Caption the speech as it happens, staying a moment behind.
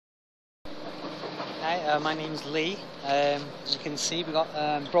my name's Lee. As you can see, we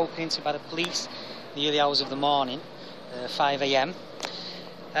got broken into by the police in the early hours of the morning, 5 a.m.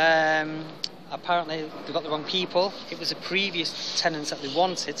 Apparently they got the wrong people. It was a previous tenant that they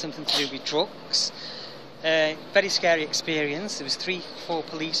wanted, something to do with drugs. Very scary experience. There was 3-4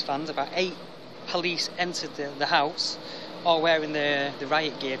 police vans, about 8 police entered the house, all wearing the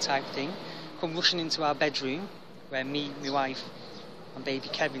riot gear type thing, come rushing into our bedroom where me, my wife and baby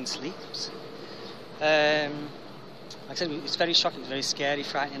Kevin sleeps. Like I said, it's very shocking, it's a very scary,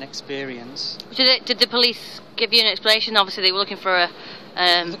 frightening experience. Did the police give you an explanation? Obviously they were looking for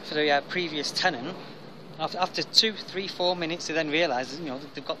Looked for the previous tenant. After 2, 3, 4 minutes they then realised,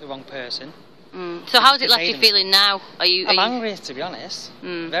 they've got the wrong person. So how's it left you feeling now? I'm angry, to be honest.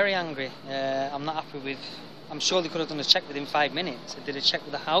 Very angry. I'm not happy with... I'm sure they could have done a check within 5 minutes. They did a check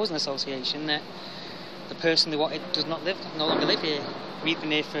with the housing association that the person they wanted does no longer live here. We've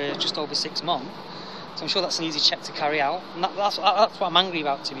been here for just over 6 months. So I'm sure that's an easy check to carry out. And that's what I'm angry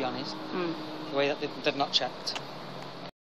about, to be honest. The way that they've not checked.